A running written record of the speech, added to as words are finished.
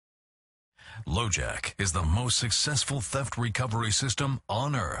LoJack is the most successful theft recovery system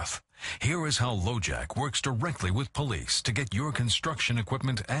on Earth. Here is how LoJack works directly with police to get your construction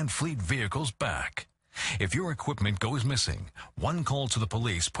equipment and fleet vehicles back. If your equipment goes missing, one call to the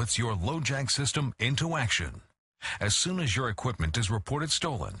police puts your LoJack system into action. As soon as your equipment is reported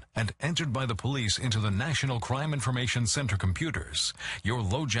stolen and entered by the police into the National Crime Information Center computers, your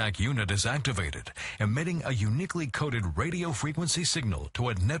LoJack unit is activated, emitting a uniquely coded radio frequency signal to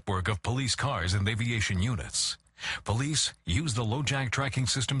a network of police cars and aviation units. Police use the LoJack tracking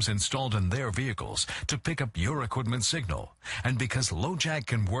systems installed in their vehicles to pick up your equipment signal. And because LoJack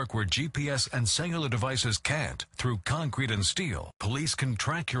can work where GPS and cellular devices can't, through concrete and steel, police can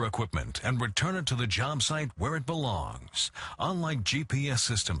track your equipment and return it to the job site where it belongs. Unlike GPS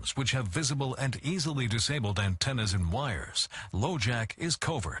systems, which have visible and easily disabled antennas and wires, LoJack is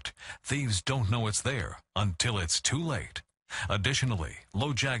covert. Thieves don't know it's there until it's too late. Additionally,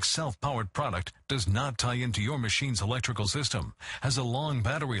 LoJack's self-powered product does not tie into your machine's electrical system, has a long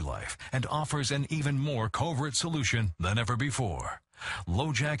battery life, and offers an even more covert solution than ever before.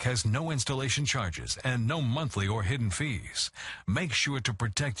 LoJack has no installation charges and no monthly or hidden fees. Make sure to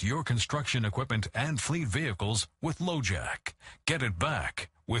protect your construction equipment and fleet vehicles with LoJack. Get it back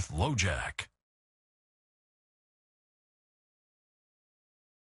with LoJack.